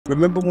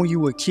Remember when you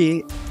were a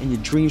kid and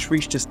your dreams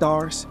reached the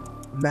stars?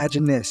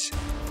 Imagine this.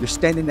 You're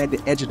standing at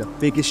the edge of the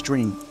biggest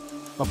dream,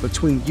 but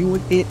between you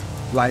and it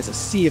lies a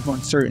sea of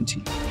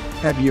uncertainty.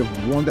 Have you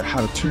ever wondered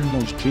how to turn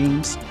those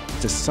dreams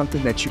into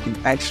something that you can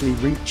actually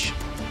reach?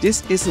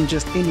 This isn't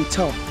just any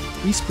talk.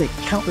 We spent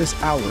countless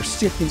hours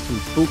sifting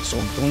through books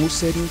on goal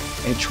setting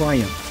and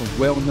triumph from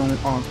well-known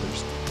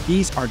authors.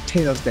 These are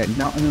tales that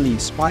not only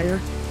inspire,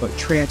 but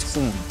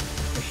transform.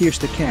 But here's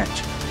the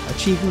catch.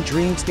 Achieving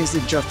dreams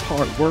isn't just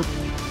hard work,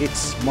 it's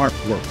smart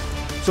work.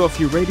 So if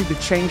you're ready to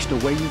change the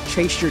way you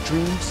chase your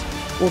dreams,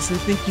 or if you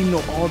think you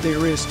know all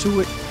there is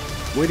to it,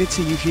 wait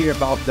until you hear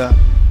about the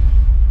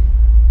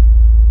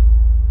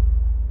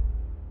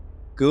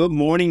Good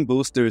morning,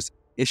 boosters.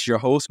 It's your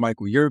host,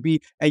 Michael Yerby,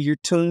 and you're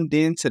tuned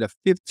in to the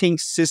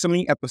 15th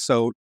sizzling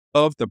episode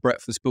of The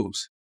Breakfast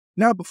Boost.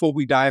 Now, before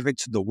we dive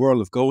into the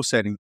world of goal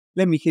setting,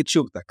 let me hit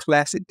you with a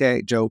classic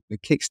dad joke to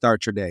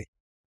kickstart your day.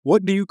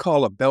 What do you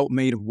call a belt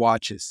made of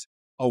watches?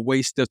 A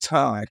waste of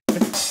time.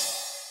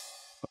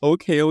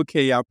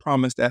 Okay, I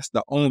promise that's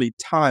the only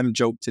time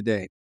joke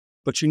today.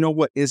 But you know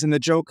what isn't a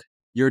joke?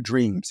 Your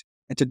dreams.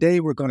 And today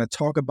we're going to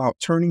talk about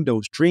turning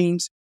those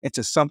dreams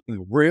into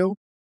something real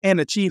and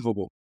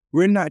achievable.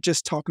 We're not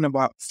just talking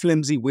about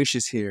flimsy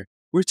wishes here.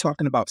 We're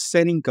talking about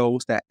setting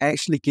goals that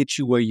actually get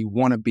you where you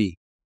want to be.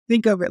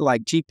 Think of it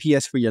like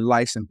GPS for your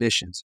life's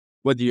ambitions.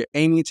 Whether you're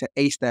aiming to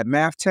ace that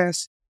math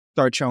test,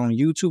 start your own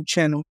YouTube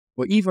channel,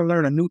 or even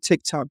learn a new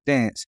TikTok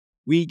dance,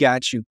 we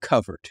got you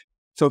covered.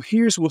 So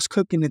here's what's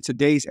cooking in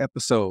today's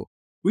episode.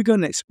 We're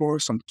going to explore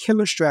some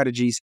killer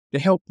strategies to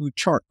help you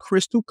chart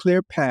crystal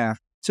clear path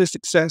to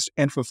success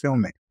and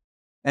fulfillment.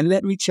 And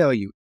let me tell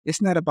you,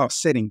 it's not about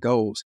setting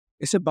goals.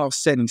 It's about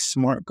setting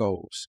smart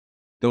goals.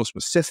 Those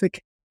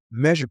specific,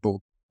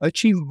 measurable,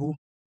 achievable,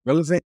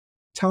 relevant,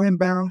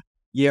 time-bound.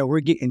 Yeah, we're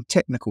getting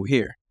technical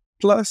here.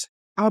 Plus,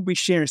 I'll be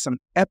sharing some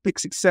epic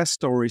success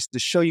stories to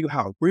show you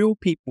how real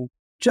people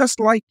just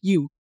like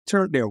you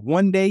turned their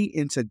one day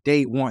into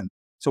day one.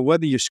 So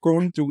whether you're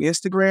scrolling through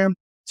Instagram,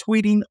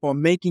 tweeting, or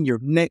making your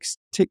next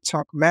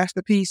TikTok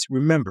masterpiece,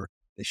 remember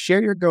to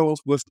share your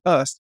goals with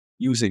us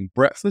using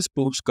Breakfast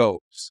Boost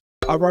Goals.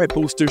 All right,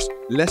 boosters,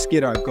 let's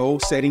get our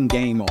goal-setting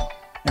game on.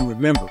 And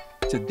remember,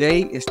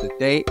 today is the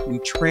day we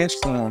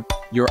transform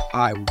your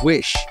I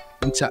wish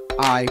into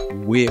I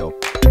will.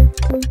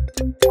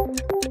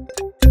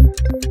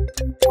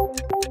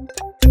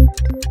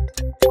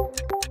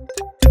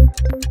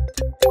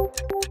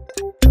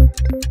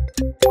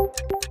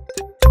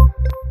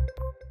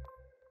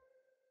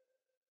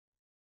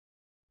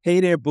 Hey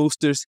there,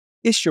 boosters.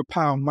 It's your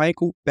pal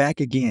Michael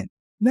back again.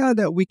 Now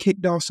that we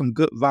kicked off some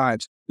good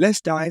vibes, let's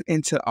dive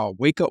into our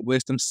Wake Up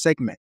Wisdom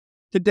segment.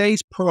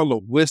 Today's pearl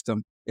of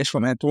wisdom is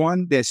from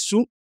Antoine de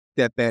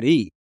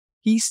Saint-Exupéry.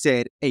 He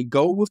said, "A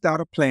goal without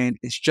a plan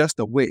is just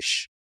a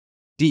wish."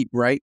 Deep,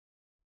 right?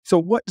 So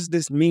what does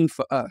this mean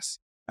for us?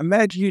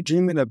 Imagine you're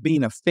dreaming of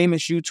being a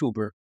famous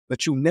YouTuber,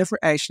 but you never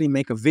actually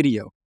make a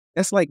video.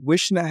 That's like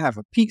wishing to have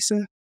a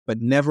pizza, but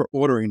never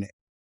ordering it.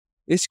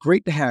 It's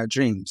great to have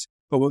dreams,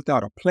 but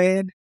without a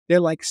plan, they're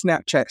like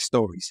Snapchat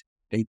stories.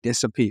 They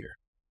disappear.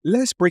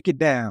 Let's break it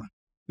down.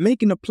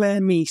 Making a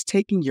plan means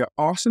taking your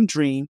awesome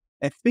dream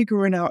and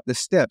figuring out the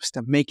steps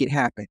to make it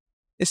happen.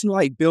 It's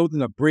like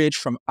building a bridge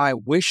from I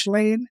wish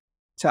land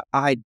to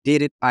I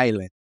did it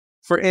island.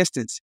 For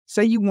instance,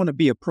 say you want to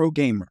be a pro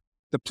gamer.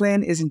 The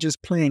plan isn't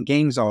just playing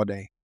games all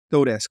day,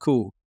 though that's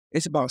cool.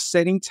 It's about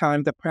setting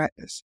time to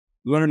practice,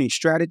 learning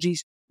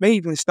strategies, maybe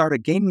even start a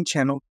gaming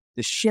channel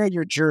to share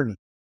your journey.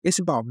 It's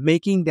about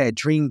making that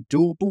dream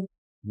doable,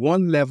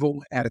 one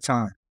level at a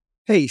time.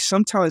 Hey,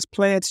 sometimes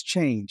plans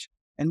change,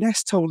 and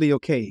that's totally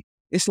okay.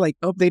 It's like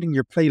updating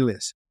your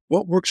playlist.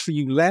 What works for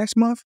you last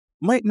month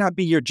might not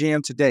be your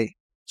jam today.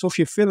 So if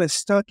you're feeling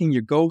stuck in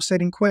your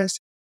goal-setting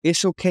quest,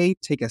 it's okay.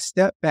 Take a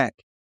step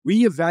back,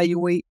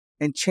 reevaluate,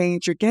 and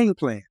change your game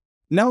plan.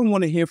 Now I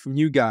want to hear from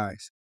you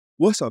guys.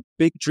 What's a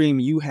big dream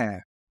you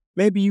have?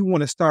 Maybe you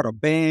want to start a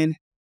band,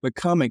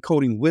 become a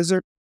coding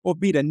wizard, or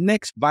be the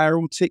next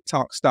viral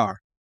TikTok star.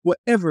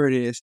 Whatever it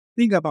is,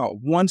 think about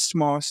one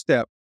small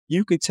step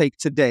you can take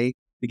today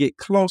to get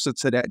closer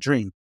to that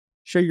dream.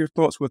 Share your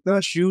thoughts with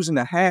us using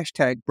the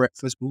hashtag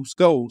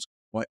BreakfastBoostGoals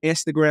on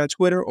Instagram,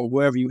 Twitter, or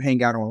wherever you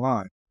hang out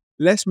online.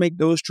 Let's make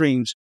those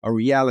dreams a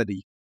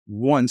reality,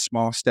 one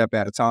small step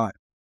at a time.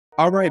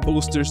 All right,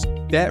 boosters,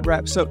 that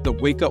wraps up the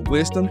Wake Up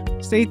Wisdom.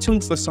 Stay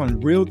tuned for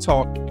some real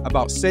talk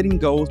about setting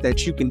goals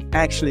that you can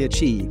actually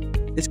achieve.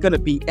 It's going to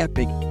be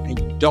epic, and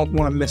you don't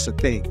want to miss a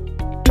thing.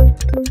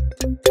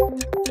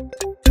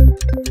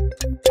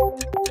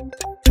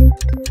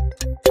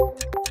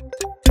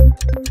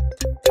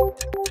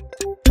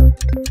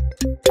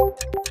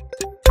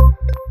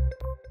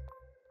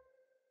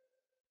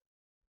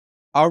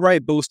 All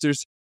right,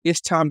 boosters, it's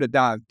time to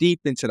dive deep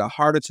into the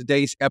heart of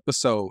today's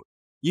episode.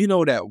 You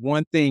know that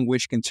one thing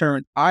which can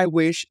turn I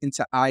wish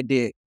into I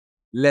did.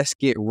 Let's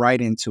get right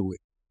into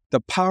it. The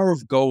power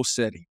of goal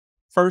setting.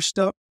 First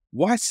up,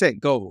 why set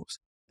goals?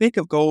 Think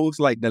of goals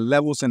like the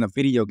levels in a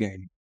video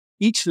game.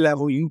 Each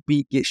level you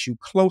beat gets you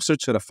closer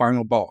to the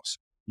final boss.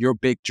 your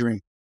big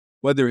dream.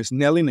 Whether it's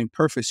nailing a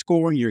perfect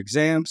score in your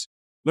exams,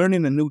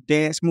 learning a new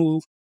dance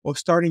move, or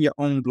starting your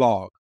own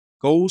blog,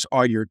 goals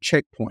are your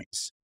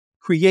checkpoints.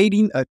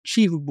 Creating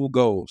achievable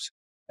goals.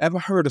 Ever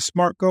heard of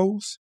SMART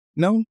goals?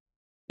 No?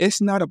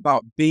 It's not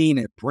about being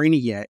a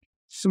brainiac.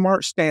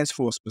 SMART stands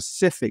for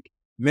specific,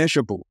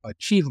 measurable,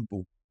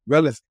 achievable,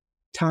 relevant,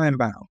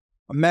 time-bound.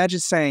 Imagine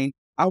saying,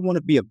 I want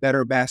to be a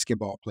better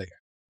basketball player.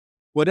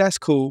 Well, that's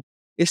cool.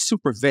 It's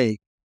super vague.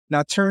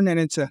 Now turn that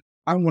into,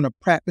 I want to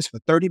practice for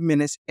 30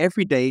 minutes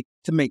every day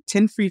to make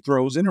 10 free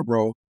throws in a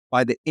row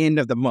by the end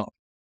of the month.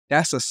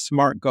 That's a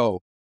SMART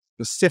goal.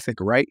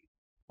 Specific, right?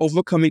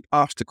 Overcoming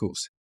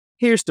obstacles.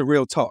 Here's the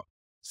real talk.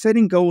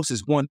 Setting goals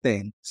is one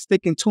thing.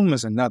 Sticking to them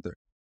is another.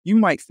 You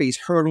might face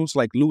hurdles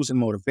like losing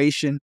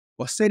motivation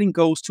or setting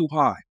goals too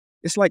high.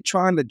 It's like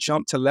trying to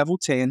jump to level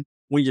 10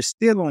 when you're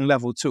still on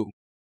level 2.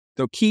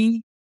 The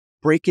key,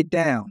 break it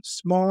down,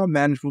 small,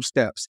 manageable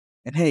steps.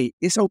 And hey,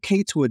 it's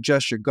okay to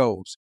adjust your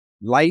goals.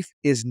 Life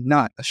is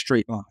not a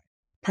straight line.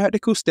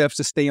 Practical steps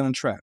to stay on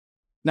track.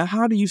 Now,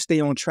 how do you stay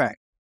on track?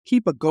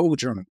 Keep a goal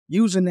journal,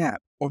 use an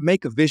app, or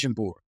make a vision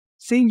board.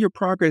 Seeing your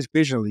progress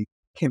visually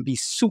can be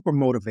super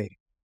motivating.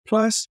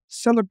 Plus,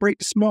 celebrate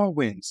the small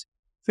wins.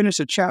 Finish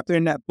a chapter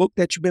in that book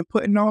that you've been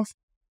putting off.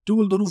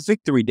 Do a little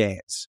victory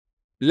dance.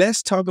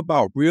 Let's talk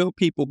about real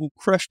people who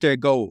crushed their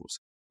goals,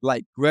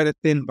 like Greta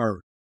Thunberg.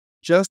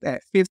 Just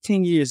at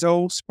 15 years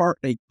old,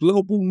 sparked a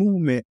global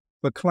movement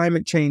for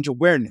climate change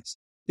awareness,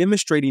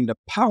 demonstrating the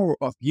power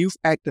of youth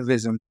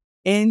activism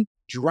in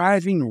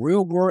driving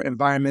real-world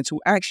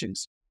environmental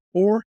actions.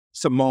 Or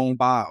Simone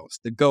Biles,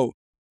 the GOAT,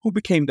 who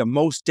became the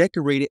most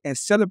decorated and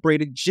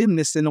celebrated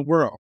gymnast in the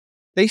world.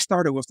 They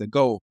started with the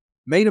goal,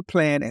 made a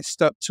plan, and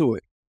stuck to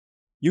it.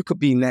 You could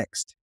be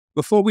next.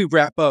 Before we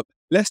wrap up,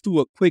 let's do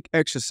a quick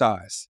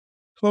exercise.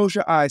 Close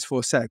your eyes for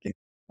a second.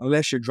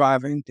 Unless you're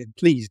driving, then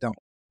please don't.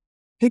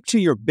 Picture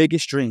your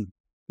biggest dream.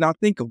 Now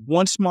think of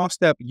one small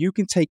step you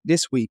can take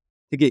this week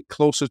to get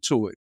closer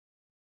to it.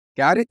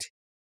 Got it?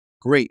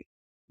 Great.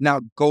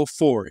 Now go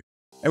for it.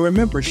 And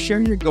remember,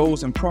 share your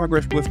goals and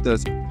progress with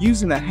us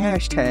using the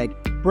hashtag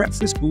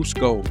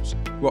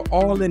BreakfastBoostGoals. We're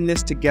all in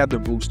this together,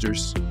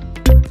 boosters.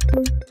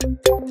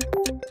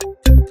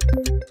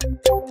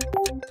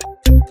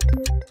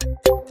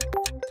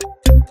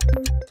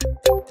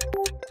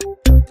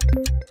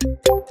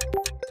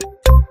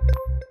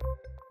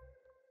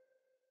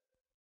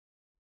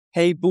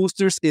 Hey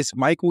boosters, it's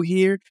Michael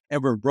here,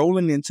 and we're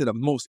rolling into the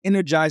most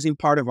energizing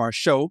part of our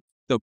show,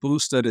 the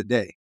Boost of the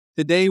Day.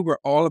 Today, we're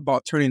all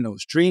about turning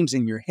those dreams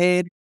in your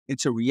head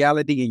into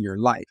reality in your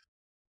life.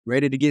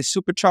 Ready to get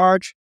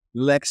supercharged?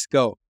 Let's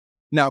go.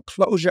 Now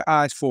close your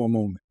eyes for a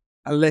moment,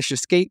 unless you're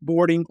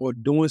skateboarding or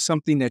doing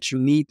something that you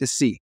need to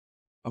see.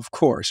 Of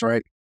course,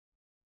 right?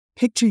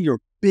 Picture your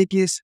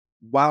biggest,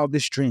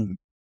 wildest dream.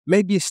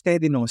 Maybe you're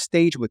standing on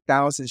stage with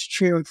thousands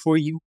cheering for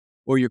you,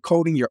 or you're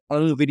coding your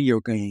own video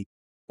game,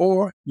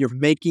 or you're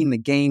making the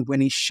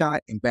game-winning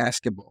shot in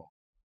basketball.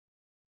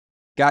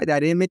 Got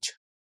that image?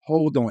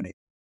 Hold on it.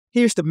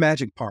 Here's the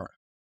magic part.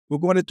 We're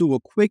going to do a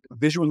quick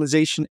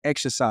visualization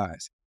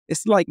exercise.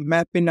 It's like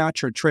mapping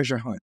out your treasure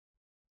hunt.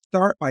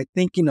 Start by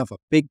thinking of a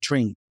big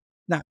dream.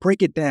 Now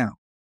break it down.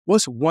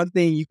 What's one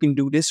thing you can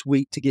do this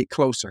week to get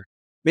closer?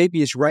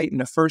 Maybe it's writing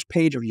the first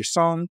page of your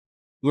song,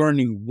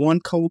 learning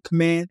one code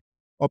command,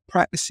 or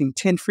practicing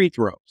 10 free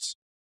throws.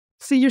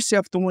 See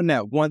yourself doing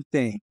that one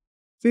thing.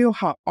 Feel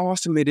how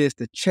awesome it is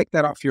to check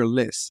that off your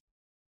list.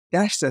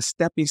 That's a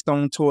stepping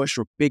stone towards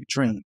your big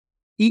dream.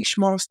 Each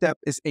small step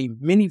is a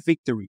mini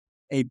victory,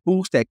 a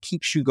boost that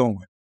keeps you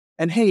going.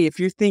 And hey, if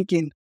you're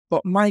thinking,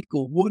 but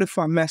Michael, what if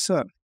I mess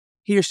up?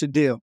 Here's the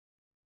deal.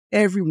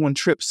 Everyone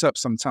trips up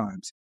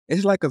sometimes.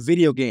 It's like a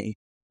video game.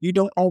 You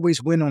don't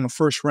always win on the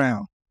first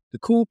round. The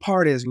cool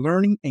part is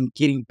learning and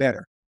getting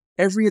better.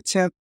 Every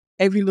attempt,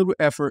 every little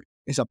effort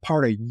is a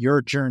part of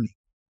your journey.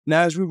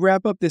 Now, as we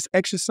wrap up this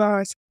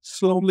exercise,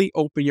 slowly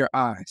open your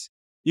eyes.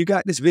 You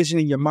got this vision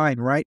in your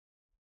mind, right?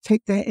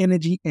 Take that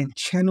energy and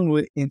channel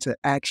it into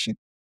action.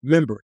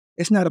 Remember,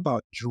 it's not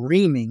about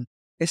dreaming,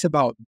 it's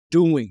about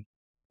doing.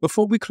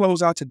 Before we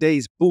close out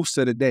today's Boost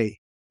of the Day,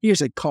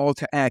 here's a call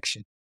to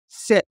action.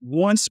 Set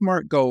one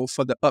SMART goal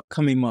for the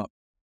upcoming month,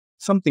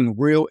 something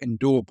real and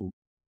doable,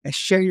 and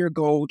share your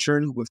goal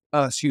journey with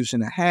us using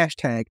the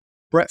hashtag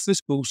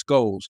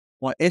BreakfastBoostGoals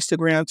on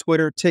Instagram,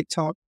 Twitter,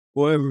 TikTok,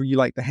 wherever you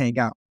like to hang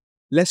out.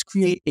 Let's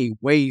create a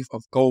wave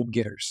of goal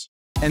getters.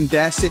 And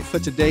that's it for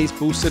today's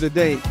Boost of the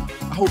Day.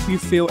 I hope you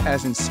feel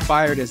as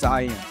inspired as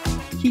I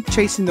am. Keep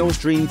chasing those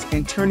dreams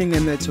and turning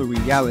them into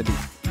reality,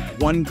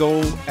 one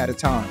goal at a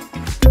time.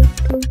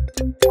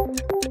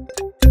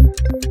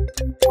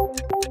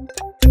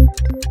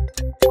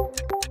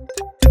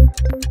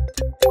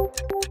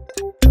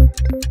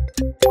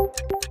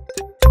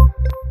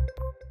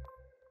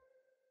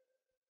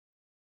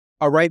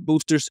 All right,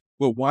 boosters,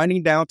 we're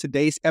winding down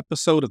today's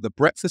episode of the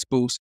Breakfast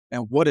Boost,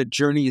 and what a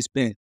journey it's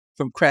been.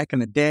 From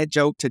cracking a dad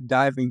joke to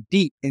diving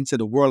deep into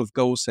the world of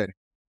goal setting.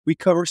 We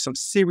covered some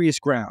serious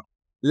ground.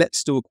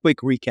 Let's do a quick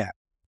recap.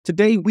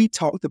 Today, we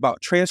talked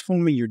about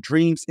transforming your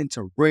dreams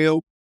into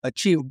real,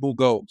 achievable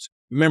goals.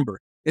 Remember,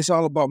 it's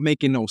all about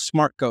making those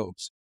SMART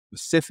goals: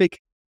 specific,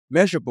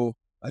 measurable,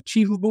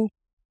 achievable,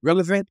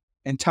 relevant,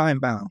 and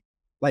time-bound,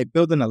 like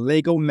building a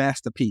Lego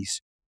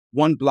masterpiece,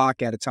 one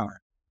block at a time.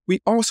 We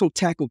also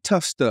tackle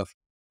tough stuff,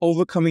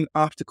 overcoming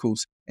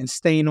obstacles, and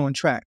staying on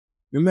track.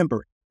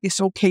 Remember, it's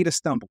okay to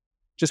stumble.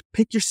 Just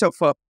pick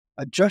yourself up,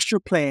 adjust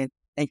your plan,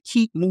 and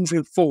keep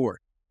moving forward.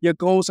 Your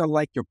goals are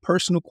like your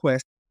personal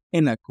quest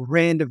in a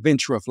grand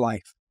adventure of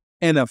life.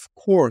 And of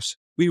course,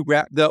 we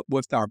wrapped up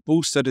with our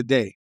boost of the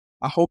day.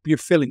 I hope you're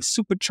feeling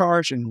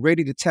supercharged and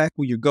ready to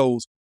tackle your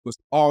goals with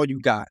all you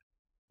got.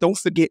 Don't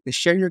forget to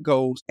share your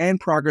goals and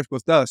progress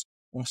with us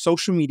on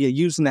social media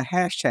using the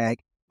hashtag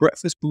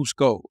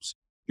BreakfastBoostGoals.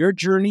 Your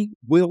journey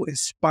will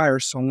inspire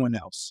someone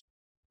else.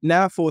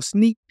 Now for a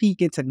sneak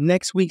peek into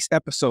next week's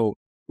episode,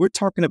 we're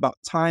talking about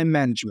time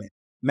management,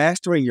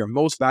 mastering your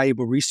most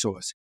valuable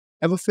resource.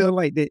 Ever feel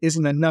like there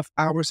isn't enough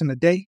hours in a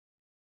day?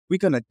 We're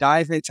going to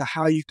dive into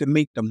how you can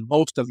make the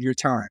most of your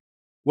time,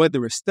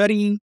 whether it's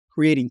studying,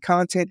 creating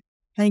content,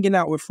 hanging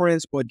out with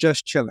friends, or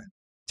just chilling.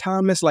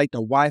 Time is like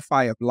the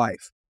Wi-Fi of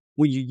life.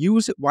 When you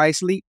use it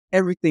wisely,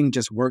 everything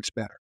just works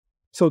better.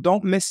 So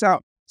don't miss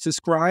out.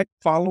 Subscribe,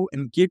 follow,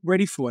 and get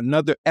ready for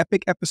another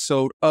epic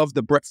episode of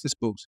The Breakfast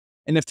Boost.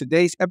 And if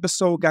today's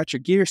episode got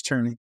your gears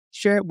turning,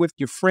 share it with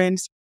your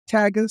friends,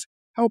 tag us,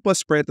 help us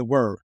spread the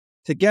word.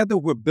 Together,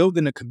 we're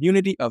building a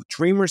community of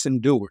dreamers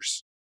and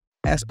doers.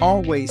 As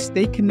always,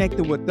 stay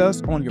connected with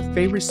us on your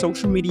favorite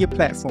social media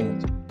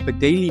platforms for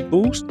daily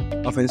boost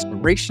of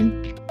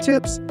inspiration,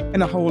 tips,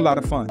 and a whole lot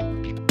of fun.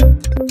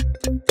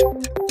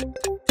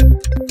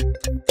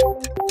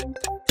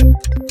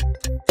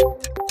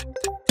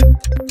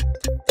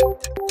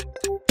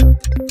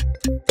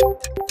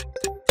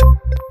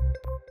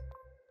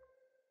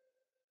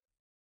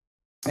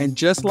 And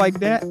just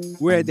like that,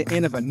 we're at the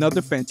end of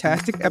another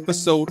fantastic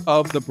episode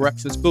of The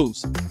Breakfast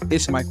Boost.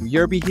 It's Michael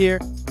Yerby here,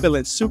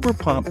 feeling super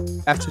pumped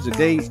after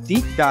today's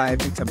deep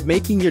dive into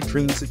making your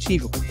dreams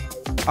achievable.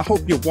 I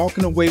hope you're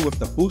walking away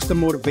with a boost of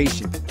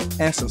motivation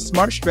and some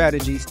smart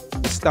strategies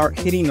to start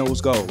hitting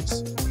those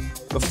goals.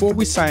 Before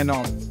we sign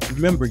off,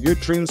 remember your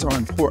dreams are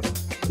important.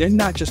 They're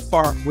not just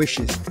far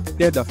wishes,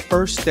 they're the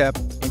first step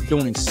in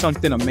doing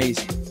something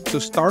amazing. So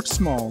start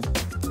small,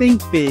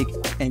 think big,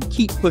 and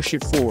keep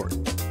pushing forward.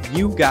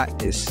 You got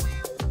this.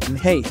 And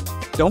hey,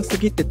 don't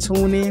forget to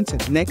tune in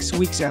to next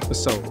week's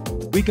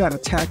episode. We gotta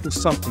tackle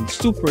something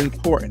super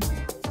important: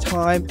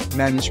 time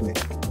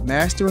management,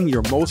 mastering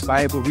your most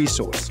valuable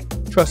resource.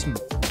 Trust me,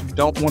 you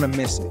don't want to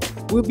miss it.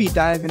 We'll be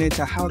diving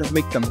into how to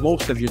make the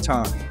most of your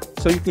time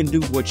so you can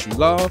do what you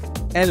love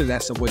and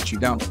less of what you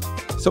don't.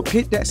 So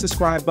hit that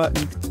subscribe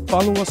button,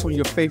 follow us on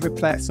your favorite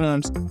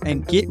platforms,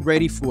 and get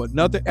ready for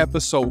another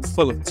episode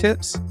full of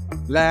tips,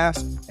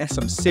 laughs, and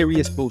some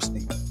serious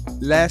boosting.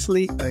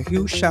 Lastly, a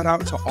huge shout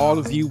out to all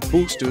of you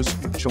boosters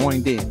who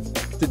joined in.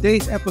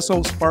 Today's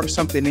episode sparked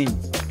something in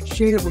you.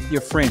 Share it with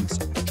your friends,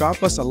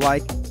 drop us a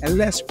like, and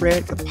let's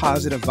spread the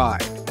positive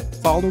vibe.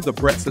 Follow The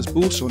Breakfast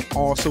Boost on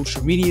all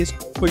social medias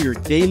for your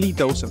daily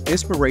dose of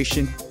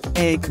inspiration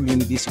and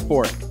community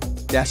support.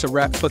 That's a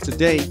wrap for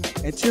today.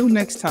 Until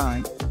next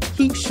time,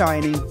 keep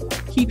shining,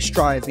 keep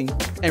striving,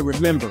 and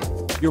remember,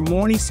 your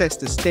morning sets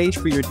the stage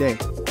for your day.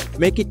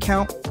 Make it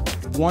count,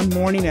 one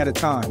morning at a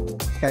time.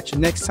 Catch you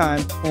next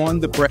time on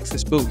The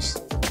Breakfast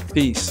Boost.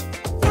 Peace.